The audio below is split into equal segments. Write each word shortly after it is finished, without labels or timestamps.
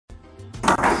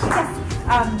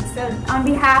So on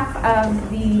behalf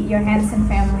of the Johannesburg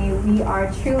family, we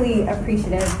are truly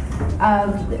appreciative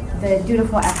of the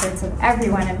dutiful efforts of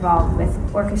everyone involved with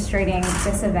orchestrating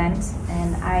this event,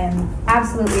 and I am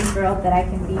absolutely thrilled that I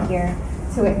can be here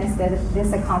to witness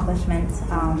this accomplishment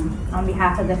on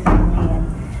behalf of the family, and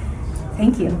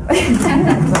thank you.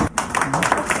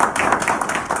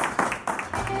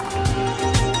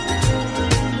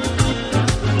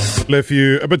 If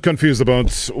you're a bit confused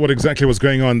about what exactly was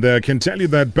going on there, I can tell you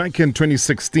that back in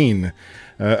 2016,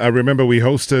 I remember we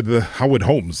hosted Howard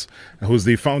Holmes, who's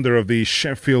the founder of the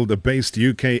Sheffield-based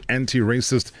UK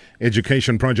anti-racist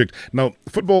education project. Now,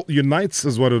 Football Unites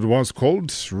is what it was called.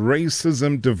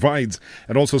 Racism Divides,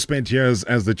 and also spent years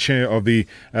as the chair of the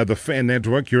FAIR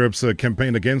Network, Europe's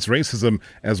campaign against racism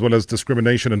as well as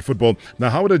discrimination in football. Now,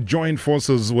 Howard had joined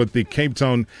forces with the Cape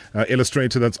Town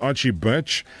illustrator, that's Archie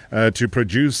Birch, to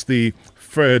produce the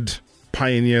third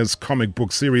Pioneers comic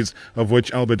book series, of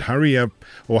which Albert Harry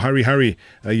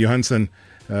Johansson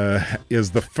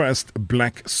is the first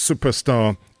black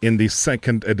superstar in the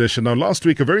second edition. Now, last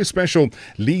week, a very special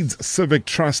Leeds Civic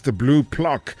Trust blue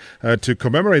plaque to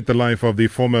commemorate the life of the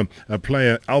former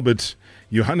player Albert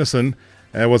Johannesburg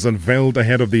was unveiled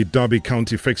ahead of the Derby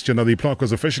County fixture. Now, the plaque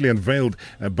was officially unveiled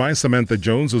by Samantha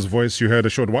Jones, whose voice you heard a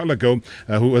short while ago,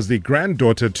 who was the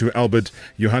granddaughter to Albert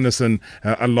Johannesburg,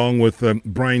 along with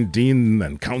Brian Dean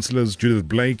and councillors Judith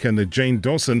Blake and Jane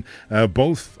Dawson,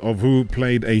 both of who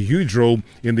played a huge role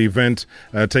in the event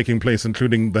taking place,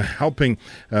 including the helping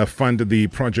fund the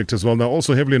project as well. Now,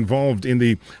 also heavily involved in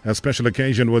the special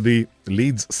occasion were the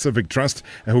Leeds Civic Trust,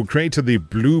 who created the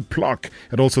blue plaque,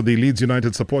 and also the Leeds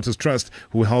United Supporters Trust,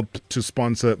 who helped to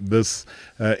sponsor this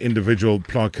individual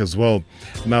plaque as well.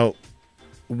 Now,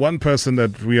 one person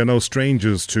that we are no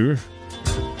strangers to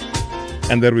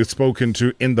and that we've spoken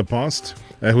to in the past,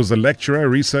 who's a lecturer,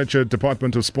 researcher,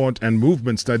 Department of Sport and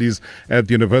Movement Studies at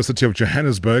the University of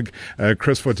Johannesburg,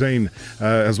 Chris Fortuin,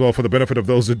 as well, for the benefit of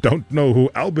those who don't know who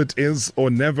Albert is or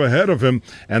never heard of him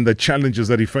and the challenges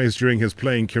that he faced during his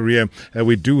playing career.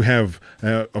 We do have,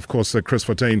 of course, Chris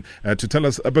Fortuin to tell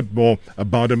us a bit more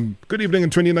about him. Good evening in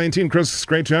 2019, Chris.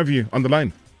 Great to have you on the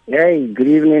line. Hey, good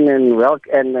evening and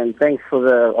welcome, and thanks for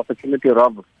the opportunity,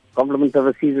 Rob. Compliments of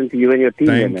a season to you and your team.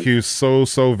 Thank you so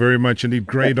very much indeed.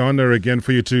 Great honor again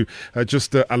for you to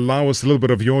just allow us a little bit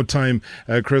of your time,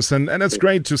 Chris. And it's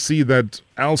great to see that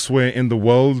elsewhere in the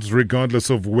world, regardless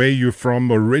of where you're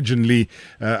from originally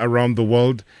around the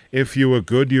world, if you were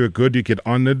good, you get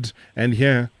honored. And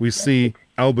here we see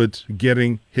Albert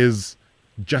getting his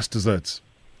just desserts.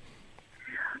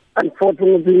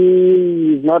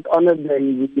 Unfortunately, he's not honored,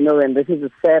 and this is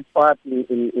the sad part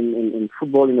in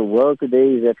football in the world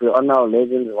today, is that we honor our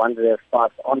legends once they have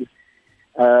passed on.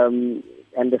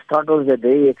 And the struggles that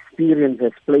they experience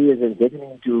as players and getting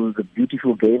into the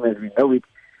beautiful game as we know it.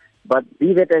 But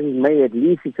be that as it may, at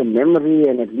least it's a memory,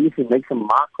 and at least it makes a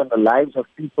mark on the lives of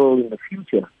people in the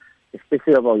future,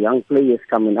 especially of our young players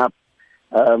coming up.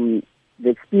 The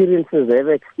experiences, they've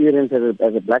experienced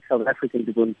as a black South African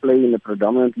to go and play in a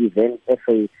predominantly then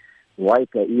FA white,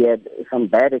 he had some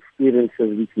bad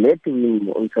experiences which led to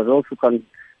him, which has also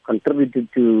contributed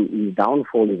to his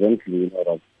downfall eventually.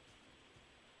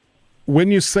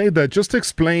 When you say that, just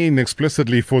explain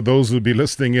explicitly for those who'll be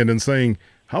listening in and saying,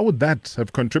 how would that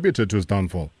have contributed to his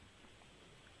downfall?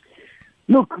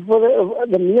 Look, for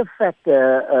the mere fact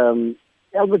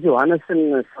Albert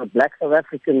Johannesburg is a black South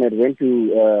African that went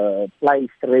to ply his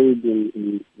trade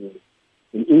in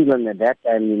England at that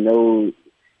time.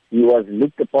 He was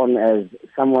looked upon as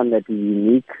someone that is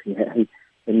unique. And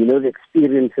the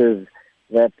experiences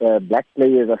that black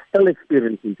players are still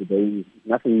experiencing today is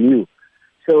nothing new.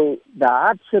 So the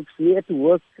hardships, he had to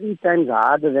work 3 times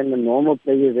harder than the normal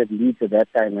players at Leeds at that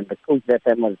time. And the coach that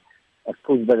time was a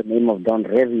coach by the name of Don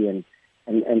Revy.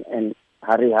 And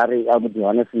Harry Albert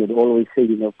Johannesburg would always say,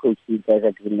 coach, these guys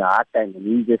are giving a hard time. And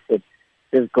he just said,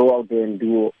 just go out there and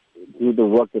do the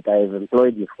work that I have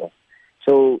employed you for.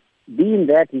 So being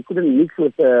that, he couldn't mix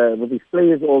with his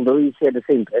players, although he shared the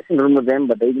same dressing room with them,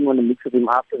 but they didn't want to mix with him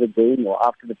after the game or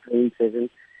after the training session.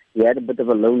 He had a bit of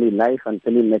a lonely life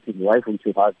until he met his wife, whom she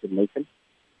was Jamaican.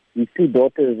 His 2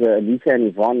 daughters, Alicia and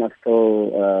Yvonne, are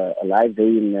still alive there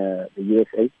in the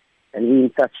USA. And we're in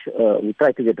touch. We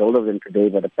try to get hold of them today,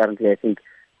 but apparently I think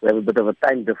we have a bit of a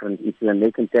time difference issue, and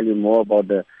they can tell you more about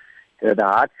the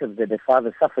hardships that their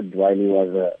father suffered while he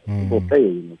was a football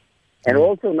player. And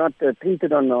also not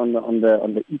treated on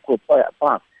the equal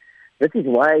path. This is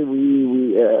why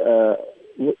we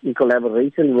in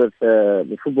collaboration with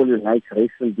the Football Unites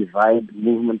Racial Divide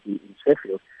movement in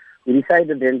Sheffield, we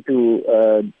decided then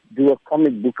to do a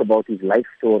comic book about his life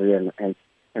story and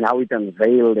and how it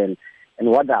unveiled and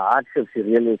what the hardships he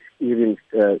really experienced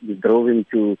drove him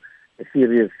to a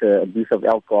serious abuse of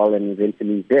alcohol and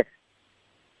eventually death.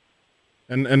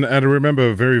 And I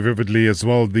remember very vividly as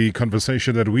well the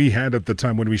conversation that we had at the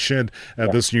time when we shared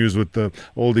this news with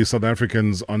all the South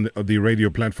Africans on the radio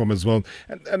platform as well.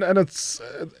 And it's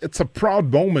a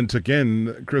proud moment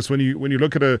again, Chris, when you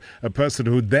look at a person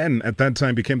who then at that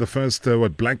time became the first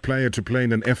black player to play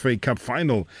in an FA Cup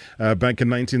final back in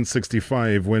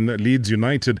 1965 when Leeds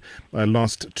United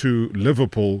lost to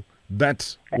Liverpool.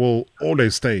 That will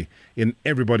always stay in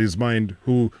everybody's mind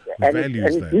who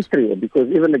values that. It's history, because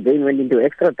even the game went into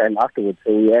extra time afterwards,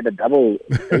 so we had a double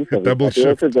double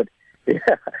shift.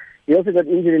 He also got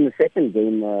injured in the second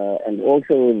game, and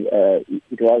also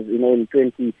it was, in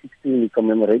 2016 we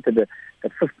commemorated the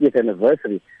 50th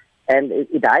anniversary. And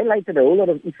it highlighted a whole lot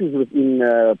of issues within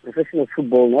professional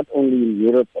football, not only in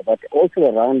Europe, but also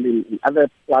around in other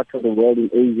parts of the world, in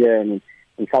Asia and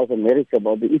in South America,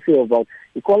 about the issue about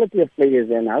equality of players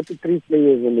and how to treat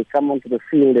players when they come onto the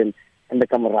field and the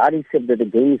camaraderie that the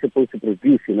game is supposed to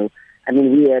produce, I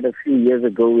mean, we had a few years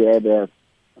ago, we had,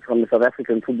 from the South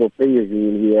African Football Players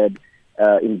Union, we had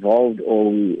involved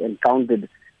or we encountered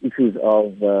issues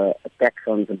of attacks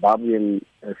on Zimbabwean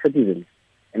citizens.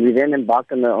 And we then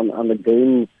embarked on the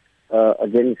game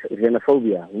against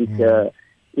xenophobia, which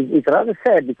it's rather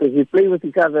sad because we play with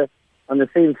each other on the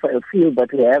same field,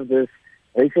 but we have this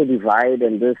racial divide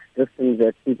and this distance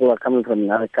that people are coming from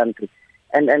another country.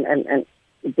 And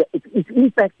it's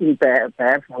impacting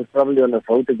perhaps most probably on the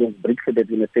vote against Brexit that's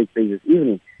going to take place this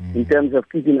evening in terms of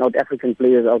keeping out African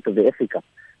players out of the FA Cup,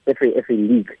 FA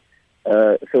League.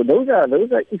 So those are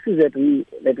issues that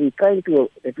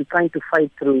we're trying to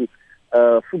fight through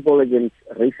football against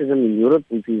racism in Europe,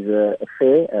 which is a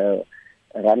fair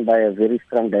run by a very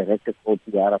strong director called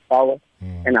Tiara Power,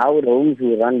 and Howard Holmes,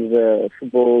 who runs the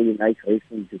Football Unites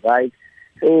Racism Divide.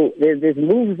 So there's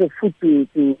moves afoot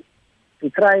to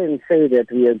try and say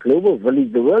that we are a global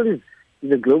village. The world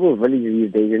is a global village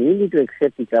these days, and we need to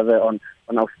accept each other on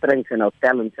our strengths and our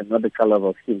talents and not the color of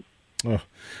our skin. Oh,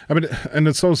 I mean, and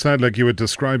it's so sad, like you were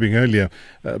describing earlier,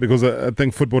 because I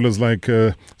think footballers like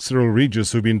Cyril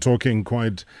Regis, who've been talking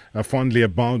quite fondly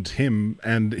about him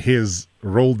and his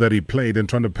role that he played in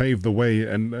trying to pave the way,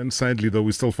 and sadly, though,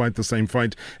 we still fight the same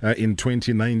fight in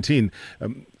 2019.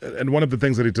 And one of the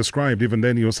things that he described, even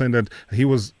then, he was saying that he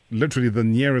was literally the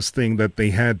nearest thing that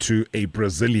they had to a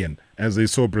Brazilian, as they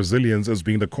saw Brazilians as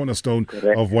being the cornerstone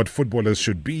of what footballers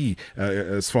should be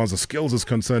as far as the skills is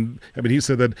concerned. I mean, he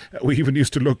said that we even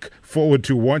used to look forward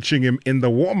to watching him in the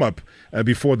warm-up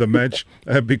before the match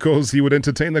because he would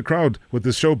entertain the crowd with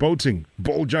his showboating,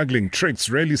 ball juggling, tricks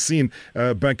rarely seen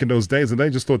back in those days, and they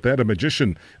just thought they had a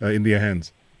magician in their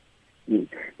hands.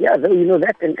 Yeah, so,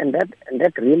 that and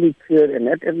that really cleared, and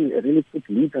that really put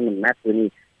Leeds on the map when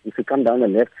he used to come down the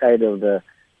left side of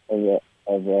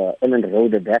Emmond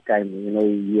Road at that time.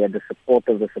 He had the support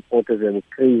of the supporters that were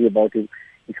crazy about him.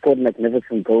 He scored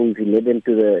magnificent goals.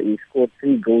 He scored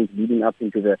 3 goals leading up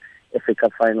into the FA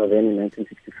Cup final then in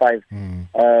 1965.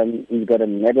 He's got a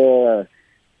medal.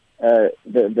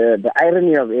 The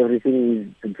irony of everything is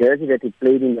the jersey that he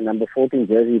played in, the number 14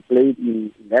 jersey he played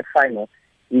in that final,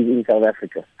 is in South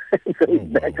Africa. So he's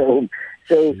back home.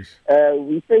 So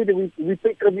we pay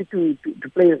tribute to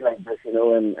players like this,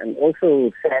 and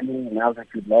also sadly now that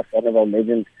we've lost one of our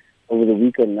legends over the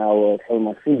weekend now,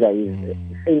 Selma Siza, is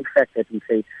the same fact that we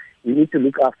say we need to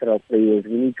look after our players,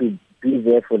 we need to be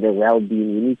there for their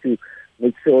well-being, we need to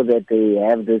make sure that they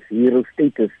have this hero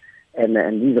status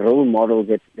and these role models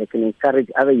that can encourage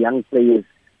other young players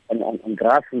on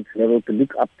grassroots level to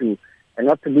look up to, and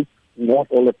not to look not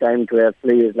all the time to have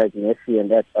players like Messi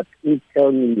and that, but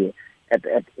internally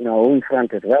in our own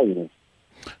front as well.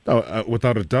 No,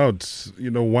 without a doubt,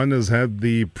 one has had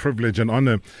the privilege and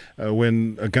honor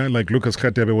when a guy like Lucas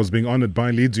Khatebe was being honored by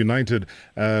Leeds United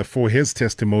for his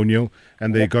testimonial,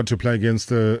 and they got to play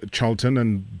against Charlton,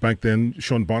 and back then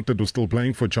Sean Bartlett was still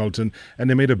playing for Charlton, and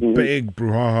they made a big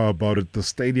brouhaha about it. The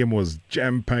stadium was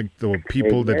jam-packed. There were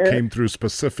people that came through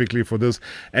specifically for this,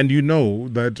 and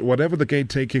that whatever the gate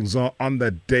takings are on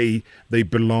that day, they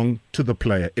belong to the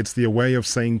player. It's their way of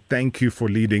saying thank you for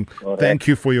leading, thank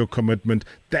you for your commitment,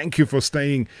 thank you for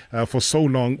staying for so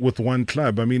long with one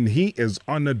club. I mean, he is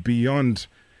honored beyond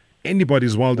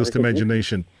anybody's wildest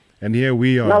imagination. And here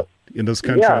we are in this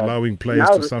country allowing players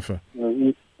to suffer.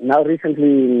 Now recently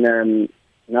in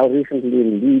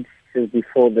Leeds, since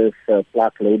before this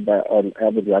plaque laid on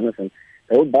Albert Johannesburg,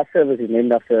 the whole bus service is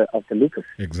named after Lucas.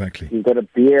 Exactly. He's got a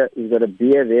beer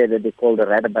there that they call the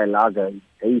Radaby Lager.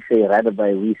 They say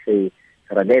Radaby, we say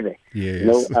Radebe.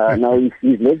 Yes. Now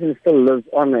his legend still lives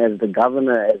on as the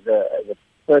governor, as a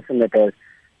person that has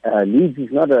Leeds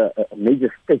is not a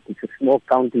major state; it's a small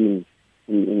county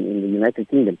in the United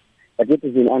Kingdom, but yet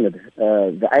he's been honored.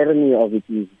 The irony of it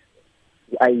is,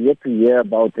 I yet to hear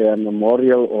about a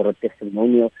memorial or a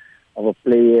testimonial of a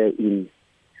player in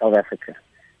South Africa.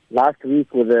 Last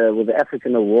week with the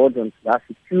African Awards on last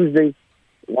week, Tuesday,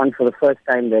 one for the first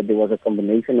time that there was a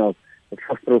combination of the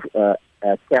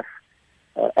CAF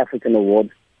African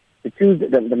Awards.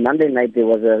 The Monday night there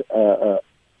was a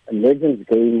legends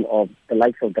game of the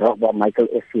likes of Drogba, Michael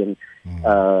Essien,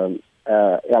 El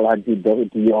Hadji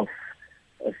Diop,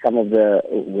 some of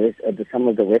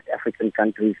the West African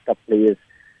countries' top players.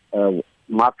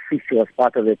 Mark Fisher was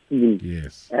part of the team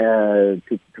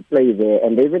to play there,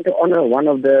 and they went to honor one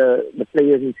of the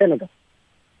players in Senegal.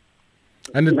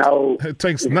 And it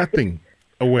takes nothing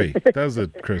away, does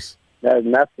it, Chris? There's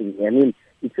nothing. I mean,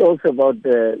 it's also about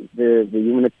the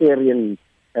humanitarian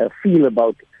feel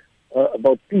about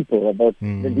people.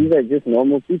 These are just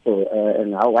normal people,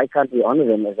 and why can't we honor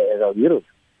them as our heroes?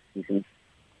 You see?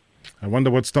 I wonder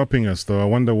what's stopping us, though. I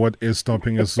wonder what is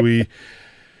stopping us. We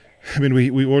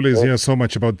always hear so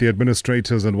much about the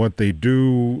administrators and what they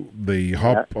do. They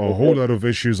hop a whole lot of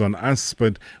issues on us,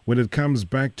 but when it comes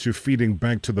back to feeding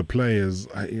back to the players,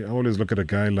 I always look at a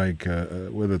guy like,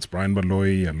 whether it's Brian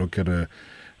Baloyi, I look at a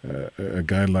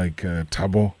guy like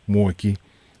Thabo Moeki.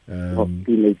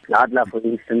 Ladla, for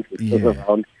instance, is still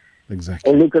around.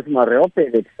 Exactly. Or Lucas Marope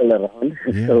that's still around.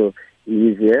 Yeah. So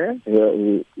he's here.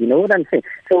 You know what I'm saying?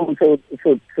 So those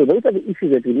are the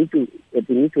issues that we need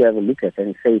to have a look at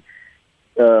and say,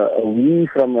 we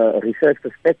from a research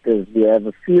perspective, we have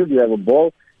a field, you have a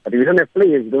ball, but if you don't have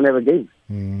players, you don't have a game.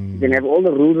 You can have all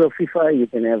the rules of FIFA, you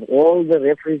can have all the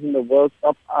referees in the world,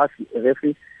 top-class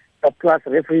referees,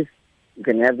 you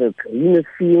can have the cleanest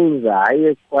fields, the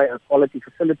higher quality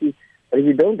facilities, but if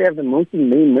you don't have the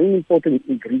main important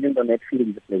ingredient on that field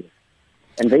is the players.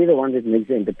 And they're the ones that make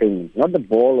the entertainment, not the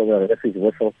ball or the referee's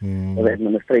whistle or the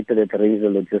administrator that arranges the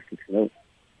logistics. No.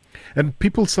 And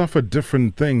people suffer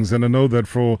different things, and I know that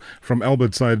from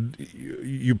Albert's side,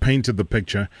 you painted the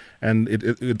picture, and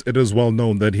it is well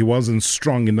known that he wasn't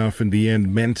strong enough in the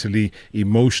end, mentally,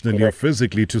 emotionally, or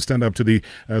physically, to stand up to the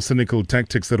cynical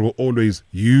tactics that were always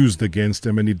used against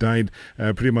him, and he died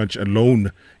pretty much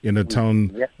alone in a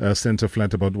town centre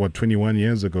flat about 21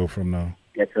 years ago from now.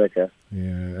 That's right, yeah.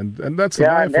 And that's the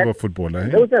life of a footballer.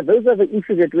 Those are the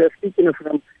issues that we are speaking of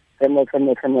from a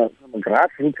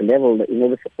grassroots level. You know,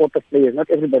 the support of players. Not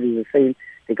everybody is the same.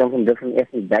 They come from different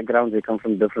ethnic backgrounds. They come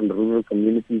from different rural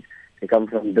communities. They come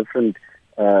from different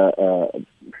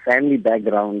family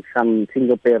backgrounds. Some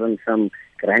single parents, some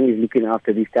grannies looking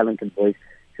after these talented boys.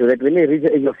 So that when they reach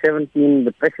the age of 17,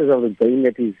 the pressures of the game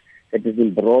that has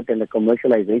been brought and the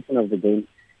commercialization of the game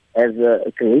has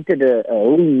created a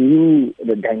whole new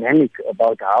dynamic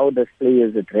about how the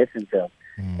players address themselves.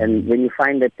 And when you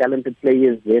find that talented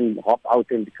players then hop out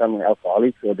and become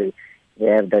alcoholics, or they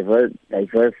have diverse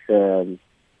deviant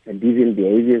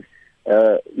behaviors,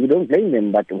 you don't blame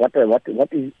them. But what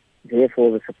is there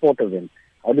for the support of them?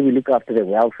 How do we look after their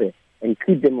welfare and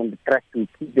keep them on the track to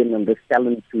keep them on this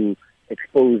talent to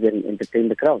expose and entertain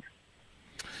the crowd?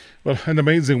 Well, an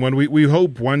amazing one. We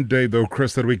hope one day, though,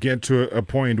 Chris, that we get to a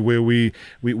point where we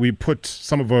put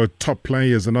some of our top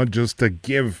players and not just to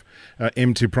give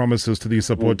empty promises to these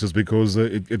supporters, because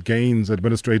it gains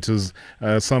administrators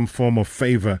some form of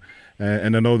favor.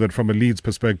 And I know that from a Leeds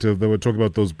perspective, they were talking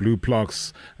about those blue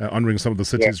plaques honoring some of the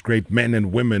city's great men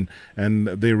and women, and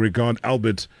they regard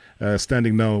Albert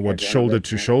standing now, shoulder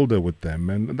to shoulder with them.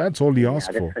 And that's all he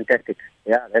asked for. That's fantastic.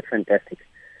 Yeah, that's fantastic.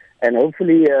 And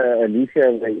hopefully,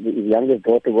 Alicia, his youngest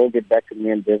daughter, will get back to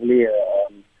me and Beverly,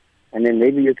 and then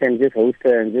maybe you can just host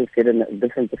her and just get a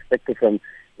different perspective from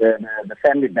the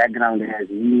family background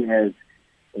he has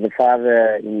the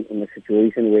father in a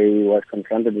situation where he was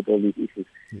confronted with all these issues.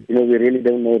 You know, we really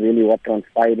don't know really what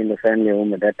transpired in the family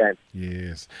home at that time.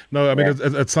 Yes. No, I mean,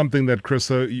 it's something that, Chris,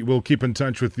 we'll keep in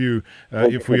touch with you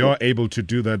if we are able to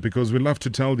do that, because we love to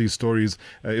tell these stories.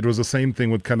 It was the same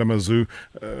thing with Kalamazoo.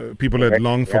 People had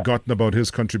long forgotten about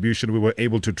his contribution. We were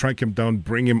able to track him down,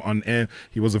 bring him on air.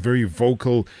 He was a very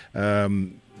vocal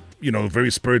very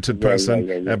spirited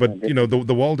person. But,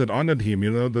 the world had honored him.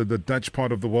 The Dutch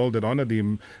part of the world had honored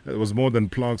him. It was more than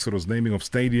plaques. It was naming of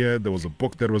stadia. There was a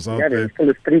book that was out there. There's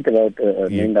still a street about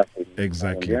named after him.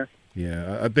 Exactly.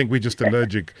 Yeah, I think we're just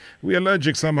allergic. We're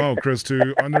allergic somehow, Chris,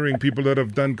 to honoring people that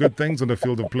have done good things on the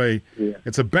field of play.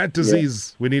 It's a bad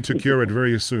disease. We need to cure it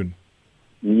very soon.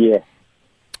 Yeah.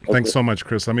 Thanks so much,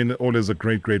 Chris. I mean, always a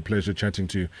great, great pleasure chatting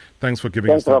to you. Thanks for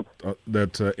giving us Rob.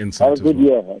 that insight. Have a good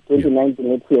year.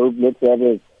 2019, let's have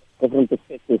a different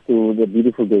perspective to the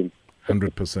beautiful game.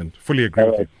 100%. Fully agree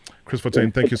with you. Chris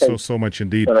Fortuin, thank you so much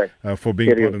indeed for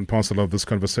being part and parcel of this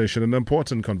conversation, an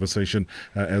important conversation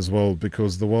as well,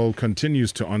 because the world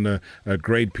continues to honor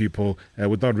great people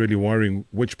without really worrying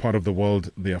which part of the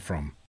world they are from.